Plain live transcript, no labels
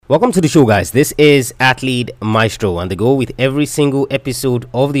Welcome to the show, guys. This is Athlete Maestro, and the goal with every single episode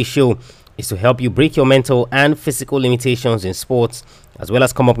of the show is to help you break your mental and physical limitations in sports, as well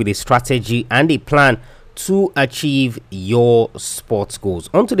as come up with a strategy and a plan to achieve your sports goals.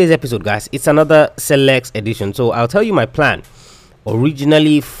 On today's episode, guys, it's another select edition. So I'll tell you my plan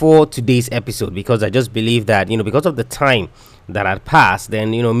originally for today's episode, because I just believe that, because of the time that had passed,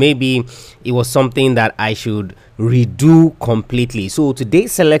 then maybe it was something that I should redo completely. So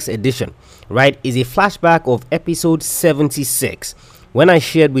today's select edition, right, is a flashback of episode 76, when I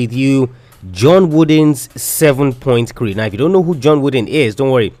shared with you John Wooden's 7-point creed. Now, if you don't know who John Wooden is,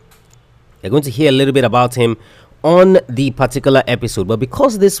 don't worry, you're going to hear a little bit about him on the particular episode. But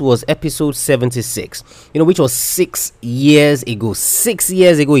because this was episode 76, which was 6 years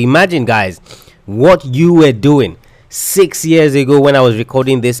ago, imagine, guys, what you were doing 6 years ago when I was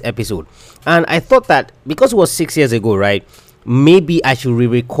recording this episode. And I thought that because it was 6 years ago, right, maybe I should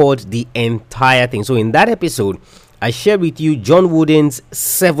re-record the entire thing. So in that episode, I shared with you John Wooden's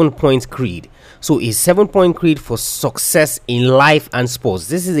 7-point creed. So a 7-point creed for success in life and sports.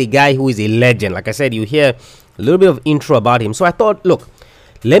 This is a guy who is a legend. Like I said, you hear a little bit of intro about him. So I thought, look,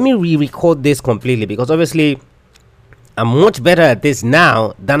 let me re-record this completely, because obviously I'm much better at this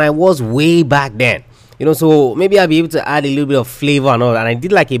now than I was way back then. So maybe I'll be able to add a little bit of flavor and all that. And I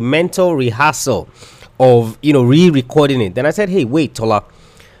did like a mental rehearsal of, re-recording it. Then I said, hey, wait, Tola,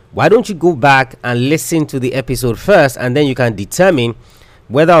 why don't you go back and listen to the episode first, and then you can determine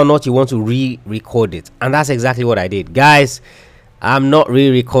whether or not you want to re-record it. And that's exactly what I did. Guys, I'm not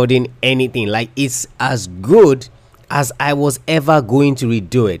re-recording anything. Like, it's as good as I was ever going to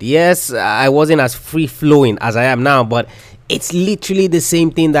redo it. Yes, I wasn't as free-flowing as I am now, but it's literally the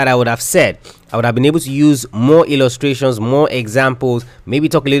same thing that I would have said. I would have been able to use more illustrations, more examples, maybe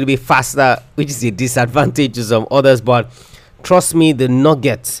talk a little bit faster, which is a disadvantage to some others. But trust me, the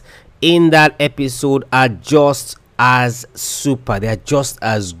nuggets in that episode are just as super. They are just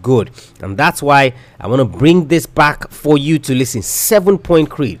as good. And that's why I want to bring this back for you to listen. 7-point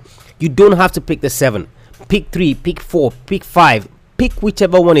creed. You don't have to pick the 7. Pick 3, pick 4, pick 5. Pick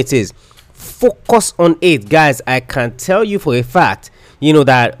whichever one it is. Focus on it, guys. I can tell you for a fact,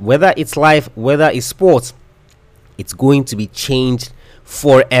 that whether it's life, whether it's sports, it's going to be changed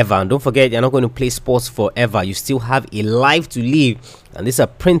forever. And don't forget, you're not going to play sports forever. You still have a life to live. And these are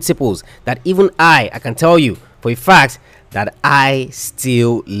principles that even I can tell you for a fact that I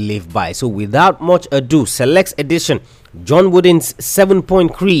still live by. So without much ado, select edition, John Wooden's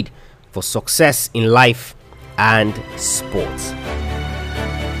 7-point creed for success in life and sports.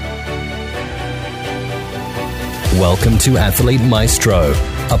 Welcome to Athlete Maestro,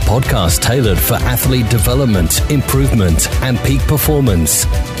 a podcast tailored for athlete development, improvement, and peak performance.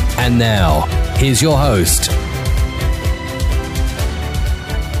 And now, here's your host.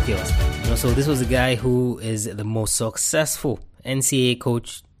 So this was a guy who is the most successful NCAA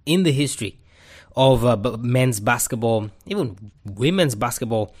coach in the history of men's basketball, even women's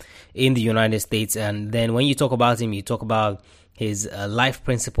basketball in the United States. And then when you talk about him, you talk about his life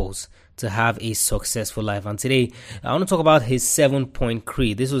principles to have a successful life. And today, I want to talk about his 7-point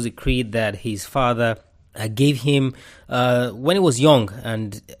creed. This was a creed that his father gave him when he was young,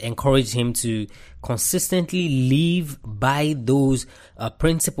 and encouraged him to consistently live by those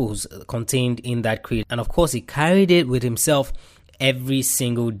principles contained in that creed. And of course, he carried it with himself every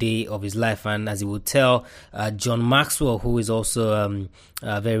single day of his life. And as he would tell John Maxwell, who is also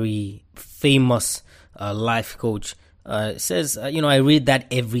a very famous life coach, says, I read that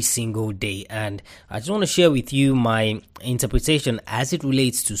every single day. And I just want to share with you my interpretation as it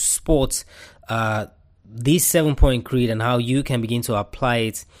relates to sports, this 7-point creed, and how you can begin to apply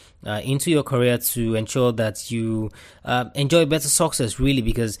it into your career to ensure that you enjoy better success, really.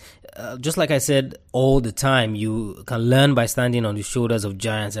 Because just like I said all the time, you can learn by standing on the shoulders of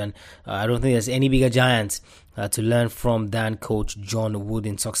giants. And I don't think there's any bigger giant to learn from than Coach John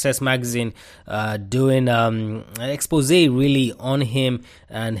Wooden. Success Magazine doing an expose really on him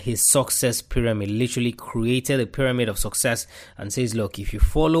and his success pyramid. Literally created a pyramid of success and says, look, if you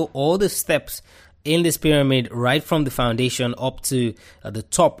follow all the steps in this pyramid, right from the foundation up to the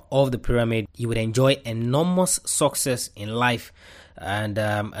top of the pyramid, you would enjoy enormous success in life and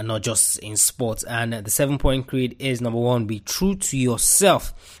not just in sports. And the 7-point creed is: number 1, be true to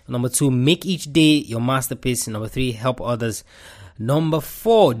yourself. Number 2, make each day your masterpiece. Number 3, help others. Number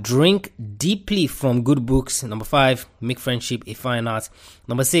 4, drink deeply from good books. Number 5, make friendship a fine art.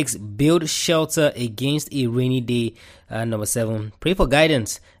 Number 6, build shelter against a rainy day. And number 7, pray for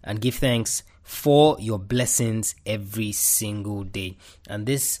guidance and give thanks for your blessings every single day. And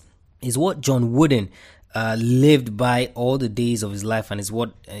this is what John Wooden lived by all the days of his life, and is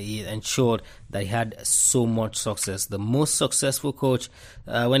what ensured that he had so much success. The most successful coach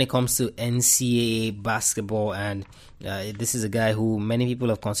when it comes to NCAA basketball, and this is a guy who many people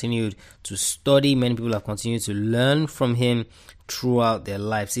have continued to study, many people have continued to learn from him throughout their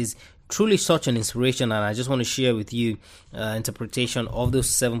lives. He's truly such an inspiration, and I just want to share with you interpretation of those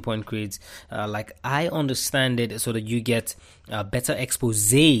 7-point creeds like I understand it, so that you get better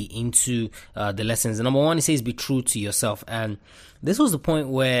expose into the lessons. And number one, it says be true to yourself, and this was the point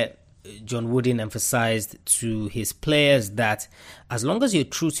where John Wooden emphasized to his players that as long as you're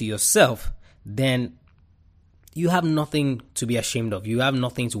true to yourself, then you have nothing to be ashamed of. You have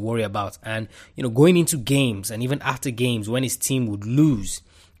nothing to worry about. And, going into games and even after games, when his team would lose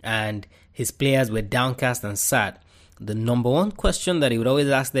and his players were downcast and sad, the number one question that he would always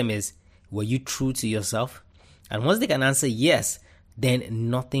ask them is, were you true to yourself? And once they can answer yes, then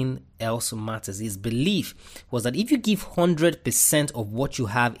nothing else matters. His belief was that if you give 100% of what you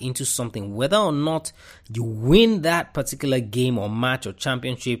have into something, whether or not you win that particular game or match or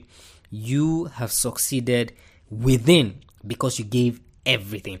championship, you have succeeded within, because you gave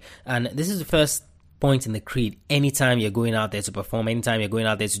everything. And this is the first point in the creed. Anytime you're going out there to perform, anytime you're going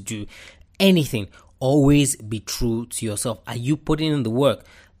out there to do anything, always be true to yourself. Are you putting in the work?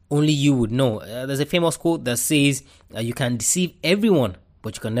 Only you would know. There's a famous quote that says, you can deceive everyone,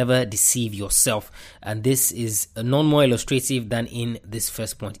 but you can never deceive yourself. And this is none more illustrative than in this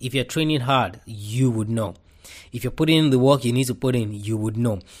first point. If you're training hard, you would know. If you're putting in the work you need to put in, you would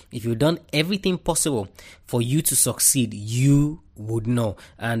know. If you've done everything possible for you to succeed, you would know.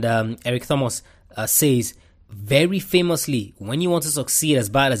 And Eric Thomas says very famously, when you want to succeed as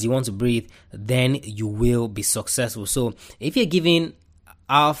bad as you want to breathe, then you will be successful. So if you're giving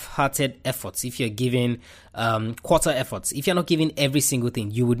half-hearted efforts, if you're giving quarter efforts, if you're not giving every single thing,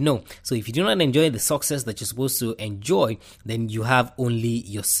 you would know. So if you do not enjoy the success that you're supposed to enjoy, then you have only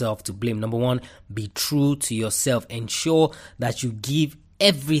yourself to blame. Number one, be true to yourself. Ensure that you give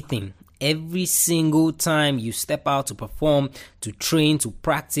everything. Every single time you step out to perform, to train, to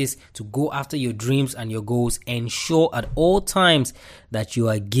practice, to go after your dreams and your goals, ensure at all times that you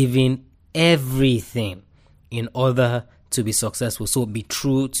are giving everything in order to be successful. So be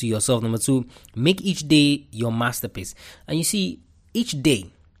true to yourself. Number two, make each day your masterpiece. And you see, each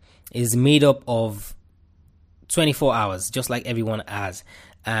day is made up of 24 hours, just like everyone has.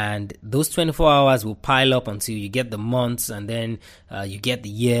 And those 24 hours will pile up until you get the months, and then you get the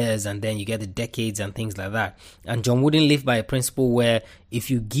years, and then you get the decades and things like that. And John Wooden lived by a principle where if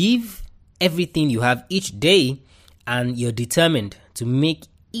you give everything you have each day and you're determined to make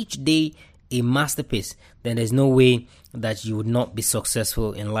each day a masterpiece, then there's no way that you would not be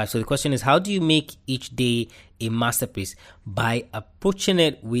successful in life. So the question is, how do you make each day a masterpiece? By approaching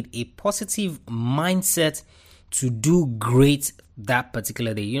it with a positive mindset to do great that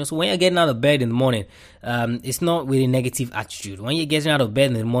particular day. So when you're getting out of bed in the morning, it's not with a negative attitude. When you're getting out of bed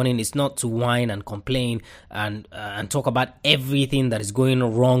in the morning, it's not to whine and complain and talk about everything that is going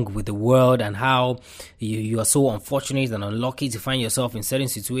wrong with the world and how you are so unfortunate and unlucky to find yourself in certain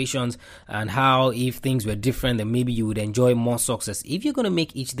situations, and how if things were different, then maybe you would enjoy more success. If you're going to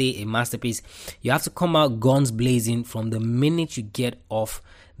make each day a masterpiece, you have to come out guns blazing from the minute you get off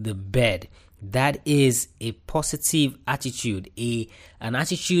the bed. That is a positive attitude, an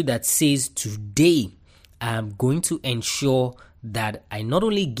attitude that says, today I'm going to ensure that I not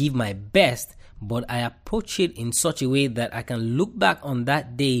only give my best, but I approach it in such a way that I can look back on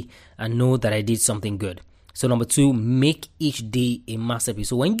that day and know that I did something good. So number two, make each day a masterpiece.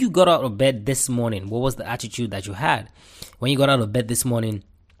 So when you got out of bed this morning, what was the attitude that you had? When you got out of bed this morning,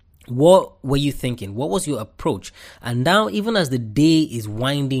 what were you thinking? What was your approach? And now, even as the day is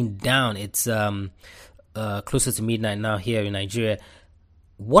winding down, it's closer to midnight now here in Nigeria.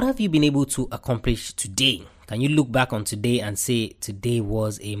 What have you been able to accomplish today? Can you look back on today and say, today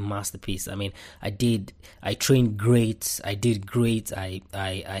was a masterpiece? I mean, I trained great. I did great.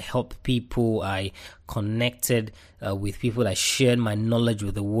 I helped people. I connected with people. I shared my knowledge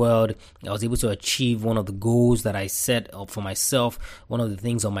with the world. I was able to achieve one of the goals that I set up for myself, one of the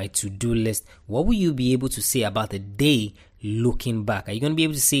things on my to-do list. What will you be able to say about the day looking back? Are you going to be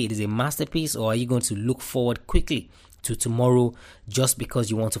able to say it is a masterpiece, or are you going to look forward quickly to tomorrow just because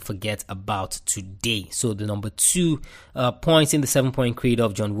you want to forget about today? So the number two points in the 7-point creed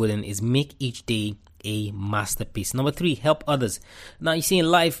of John Wooden is make each day a masterpiece. Number three, help others. Now, you see, in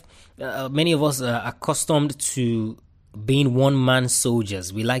life, many of us are accustomed to being one-man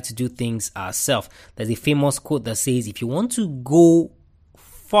soldiers. We like to do things ourselves. There's a famous quote that says, if you want to go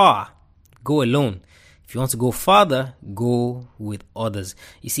far, go alone. If If you want to go farther, go with others.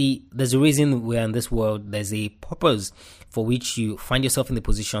 You see, there's a reason we're in this world. There's a purpose for which you find yourself in the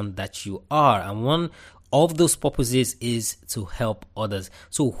position that you are. And one of those purposes is to help others.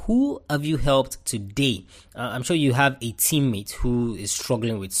 So who have you helped today? I'm sure you have a teammate who is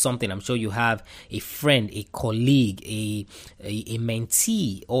struggling with something. I'm sure you have a friend, a colleague, a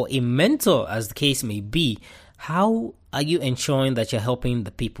mentee, or a mentor, as the case may be. How are you ensuring that you're helping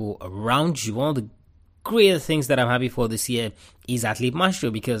the people around you? One of the greatest things that I'm happy for this year is Athlete Maestro,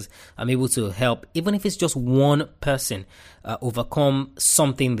 because I'm able to help, even if it's just one person, overcome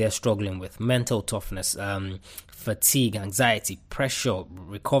something they're struggling with: mental toughness, fatigue, anxiety, pressure,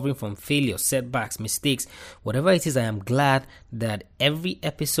 recovering from failure, setbacks, mistakes, whatever it is. I am glad that every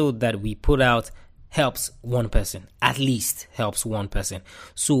episode that we put out helps one person, at least helps one person.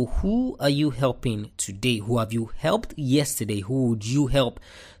 So who are you helping today? Who have you helped yesterday? Who would you help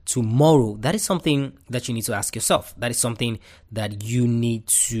tomorrow? That is something that you need to ask yourself. That is something that you need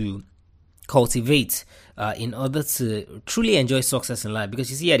to cultivate in order to truly enjoy success in life. Because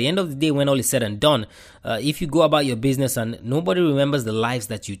you see, at the end of the day, when all is said and done, if you go about your business and nobody remembers the lives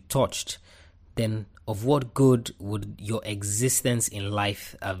that you touched, then of what good would your existence in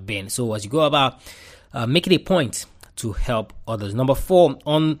life have been? So as you go about, make it a point to help others. Number 4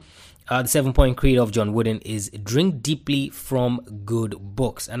 on the 7-point creed of John Wooden is drink deeply from good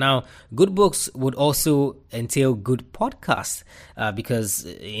books. And now, good books would also entail good podcasts, because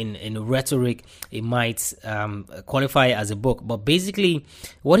in rhetoric, it might qualify as a book. But basically,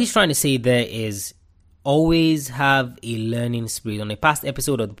 what he's trying to say there is always have a learning spirit. On a past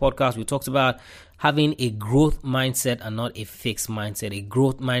episode of the podcast, we talked about having a growth mindset and not a fixed mindset. A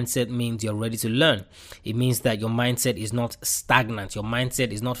growth mindset means you're ready to learn. It means that your mindset is not stagnant. Your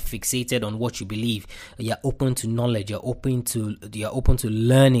mindset is not fixated on what you believe. You're open to knowledge. You're open to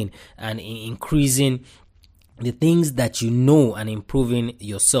learning and increasing the things that you know and improving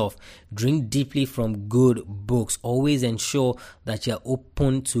yourself. Drink deeply from good books. Always ensure that you're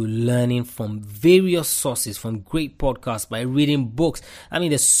open to learning from various sources, from great podcasts, by reading books. I mean,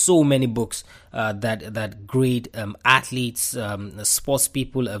 there's so many books that great athletes, sports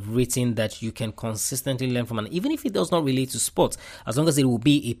people have written that you can consistently learn from. And even if it does not relate to sports, as long as it will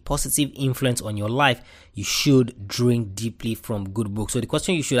be a positive influence on your life, you should drink deeply from good books. So the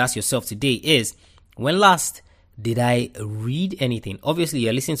question you should ask yourself today is, when last did I read anything? Obviously,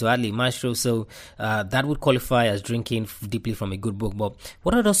 you're listening to Athlete Maestro, so that would qualify as drinking deeply from a good book. But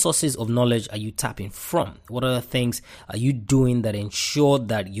what other sources of knowledge are you tapping from? What other things are you doing that ensure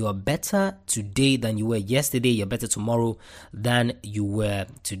that you are better today than you were yesterday? You're better tomorrow than you were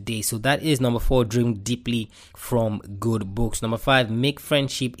today. So that is number 4, drink deeply from good books. Number 5, make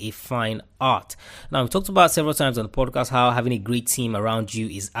friendship a fine art. Now, we've talked about several times on the podcast how having a great team around you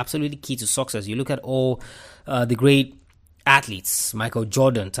is absolutely key to success. You look at all the great athletes, Michael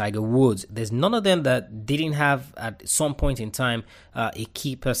Jordan, Tiger Woods, there's none of them that didn't have at some point in time a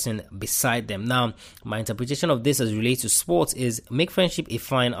key person beside them. Now, my interpretation of this as relates to sports is make friendship a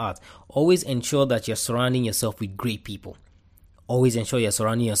fine art. Always ensure that you're surrounding yourself with great people. Always ensure you're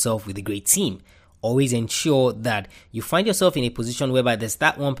surrounding yourself with a great team. Always ensure that you find yourself in a position whereby there's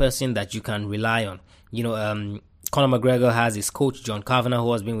that one person that you can rely on. You know, Conor McGregor has his coach, John Kavanagh,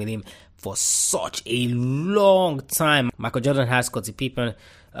 who has been with him for such a long time. Michael Jordan has Scottie Pippen.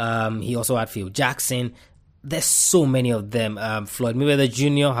 He also had Phil Jackson. There's so many of them. Floyd Mayweather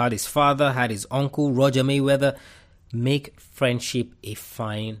Jr. had his father, had his uncle, Roger Mayweather. Make friendship a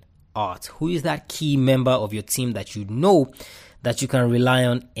fine art. Who is that key member of your team that you know that you can rely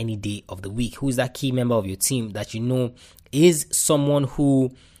on any day of the week? Who is that key member of your team that you know is someone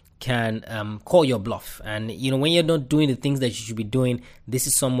who can call your bluff? And you know, when you're not doing the things that you should be doing, this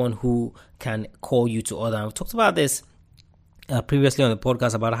is someone who can call you to order. I've talked about this previously on the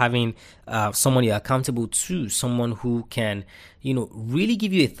podcast about having someone you're accountable to, someone who can, you know, really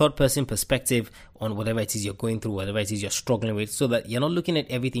give you a third person perspective on whatever it is you're going through, whatever it is you're struggling with, so that you're not looking at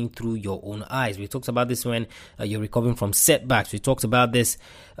everything through your own eyes. We talked about this when you're recovering from setbacks. We talked about this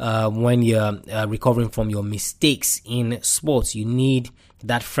when you're recovering from your mistakes in sports. You need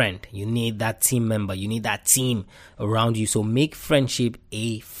that friend, you need that team member, you need that team around you. So make friendship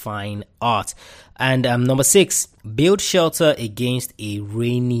a fine art. And number 6, build shelter against a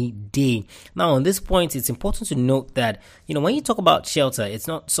rainy day. Now, on this point, it's important to note that, you know, when you talk about shelter, it's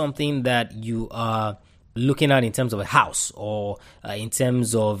not something that you are looking at in terms of a house or in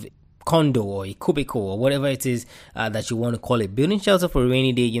terms of condo or a cubicle or whatever it is that you want to call it. Building shelter for a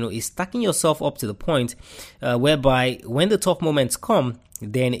rainy day, you know, is stacking yourself up to the point whereby when the tough moments come,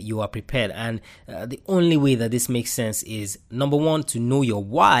 then you are prepared. And the only way that this makes sense is, number 1, to know your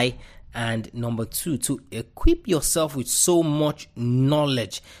why, And number 2, to equip yourself with so much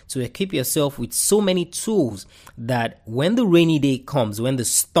knowledge, to equip yourself with so many tools that when the rainy day comes, when the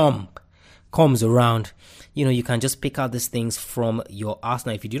storm comes around, you can just pick out these things from your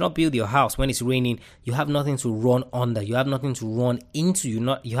arsenal. If you do not build your house when it's raining, you have nothing to run under. You have nothing to run into.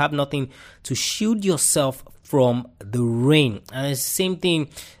 You have nothing to shield yourself from the rain. And it's the same thing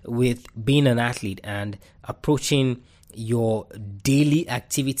with being an athlete and approaching your daily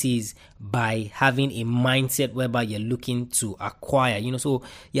activities by having a mindset whereby you're looking to acquire, so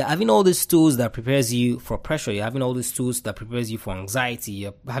you're having all these tools that prepares you for pressure. You're having all these tools that prepares you for anxiety.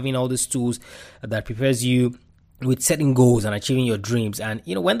 You're having all these tools that prepares you with setting goals and achieving your dreams. And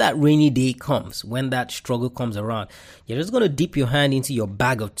when that rainy day comes, when that struggle comes around, you're just going to dip your hand into your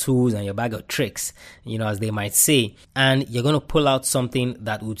bag of tools and your bag of tricks, as they might say, and you're going to pull out something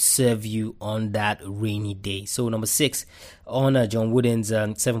that would serve you on that rainy day. So number 6 on John Wooden's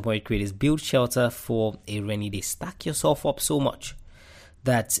 7-point creed is build shelter for a rainy day. Stack yourself up so much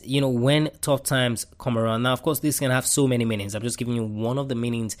that when tough times come around. Now, of course, this can have so many meanings. I'm just giving you one of the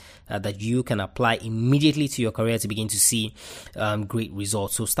meanings that you can apply immediately to your career to begin to see great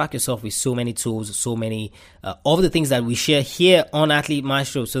results. So stack yourself with so many tools, so many of the things that we share here on Athlete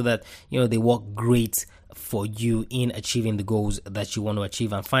Maestro, so that they work great for you in achieving the goals that you want to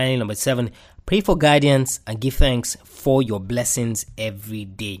achieve. And finally, number 7, pray for guidance and give thanks for your blessings every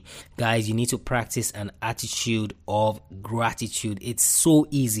day. Guys, you need to practice an attitude of gratitude. It's so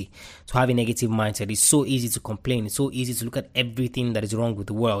easy to have a negative mindset. It's so easy to complain. It's so easy to look at everything that is wrong with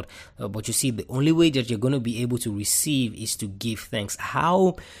the world. But you see, the only way that you're going to be able to receive is to give thanks.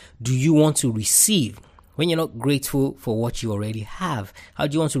 How do you want to receive when you're not grateful for what you already have? How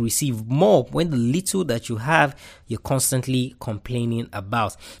do you want to receive more when the little that you have, you're constantly complaining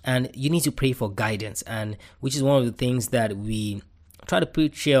about? And you need to pray for guidance, and which is one of the things that we try to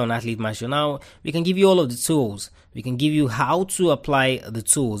preach here on Athlete Maestro. Now, we can give you all of the tools. We can give you how to apply the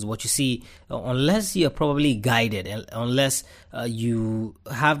tools. But you see, unless you're probably guided, unless you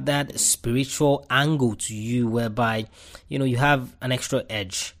have that spiritual angle to you whereby, you have an extra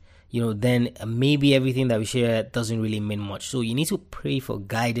edge, then maybe everything that we share doesn't really mean much. So you need to pray for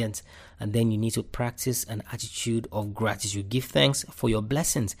guidance, and then you need to practice an attitude of gratitude. Give thanks for your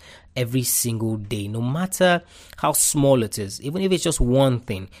blessings every single day, no matter how small it is. Even if it's just one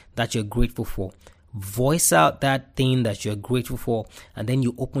thing that you're grateful for, voice out that thing that you're grateful for, and then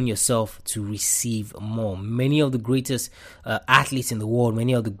you open yourself to receive more. Many of the greatest athletes in the world,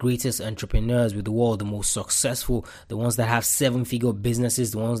 many of the greatest entrepreneurs with the world, the most successful, the ones that have 7-figure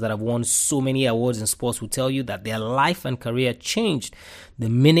businesses, the ones that have won so many awards in sports, will tell you that their life and career changed the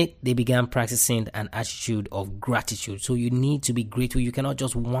minute they began practicing an attitude of gratitude. So you need to be grateful. You cannot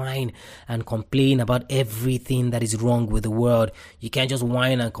just whine and complain about everything that is wrong with the world. You can't just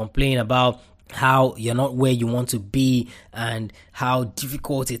whine and complain about how you're not where you want to be, and how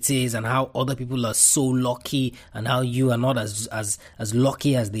difficult it is, and how other people are so lucky, and how you are not as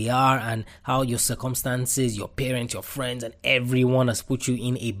lucky as they are, and how your circumstances, your parents, your friends, and everyone has put you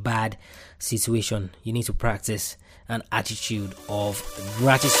in a bad situation. You need to practice an attitude of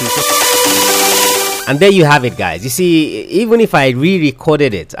gratitude. And there you have it, guys. You see, even if I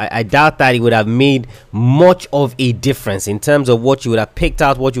re-recorded it, I doubt that it would have made much of a difference in terms of what you would have picked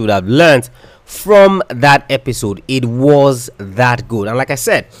out, what you would have learned from that episode. It was that good. And like I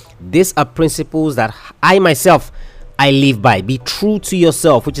said, these are principles that I myself live by. Be true to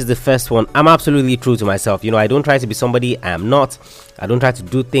yourself, which is the first one. I'm absolutely true to myself. I don't try to be somebody I am not. I don't try to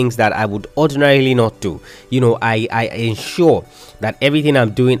do things that I would ordinarily not do. I ensure that everything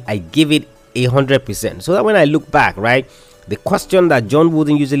I'm doing, I give it 100%, so that when I look back, right, the question that John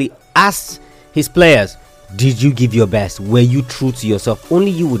Wooden usually asks his players, did you give your best? Were you true to yourself?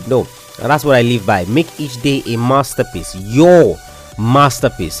 Only you would know. And that's what I live by. Make each day a masterpiece, your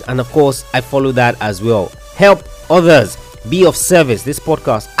masterpiece. And of course, I follow that as well. Help others, be of service. This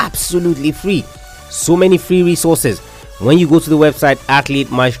podcast, absolutely free. So many free resources. When you go to the website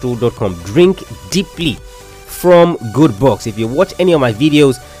athletemaestro.com, drink deeply from good books. If you watch any of my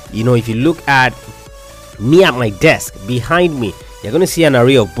videos, if you look at me at my desk behind me, you're going to see an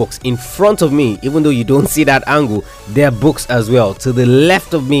array of books. In front of me, even though you don't see that angle, there are books as well. To the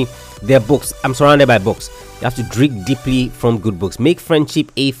left of me, there are books. I'm surrounded by books. You have to drink deeply from good books. Make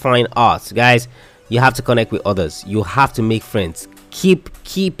friendship a fine art. Guys, you have to connect with others. You have to make friends. Keep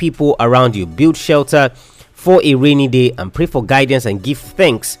key people around you. Build shelter for a rainy day, and pray for guidance and give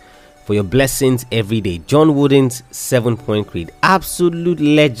thanks for your blessings every day. John Wooden's 7-point creed. Absolute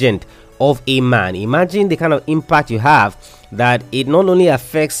legend of a man. Imagine the kind of impact you have that it not only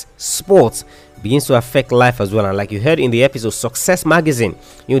affects sports, begins to affect life as well. And like you heard in the episode, Success Magazine,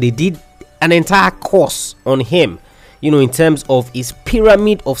 they did an entire course on him, in terms of his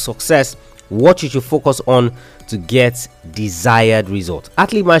pyramid of success, what you should focus on to get desired result.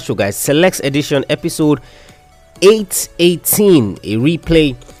 Athlete Maestro, guys, Selects Edition, episode 818, a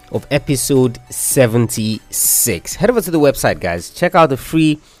replay of episode 76. Head over to the website, guys. Check out the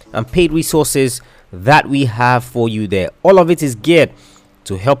free and paid resources that we have for you there. All of it is geared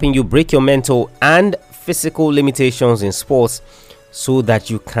to helping you break your mental and physical limitations in sports so that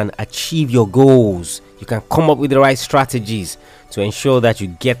you can achieve your goals. You can come up with the right strategies to ensure that you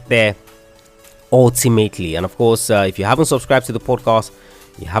get there ultimately. And of course, if you haven't subscribed to the podcast,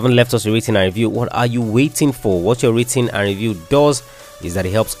 you haven't left us a rating and review, what are you waiting for? What your rating and review does is that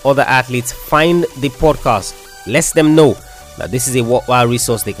it helps other athletes find the podcast, lets them know that this is a worthwhile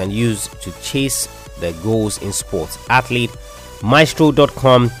resource they can use to chase their goals in sports.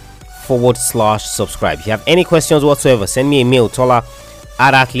 AthleteMaestro.com/subscribe. If you have any questions whatsoever, send me a mail,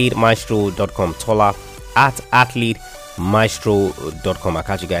 tola@athletemaestro.com, tola@athletemaestro.com. I'll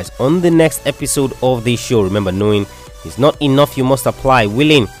catch you guys on the next episode of the show. Remember, knowing is not enough, you must apply.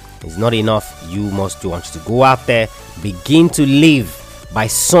 Willing is not enough, you must do. I want you to go out there, begin to live by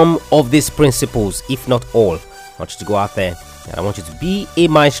some of these principles, if not all. I want you to go out there and I want you to be a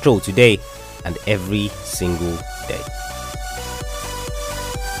maestro today and every single day.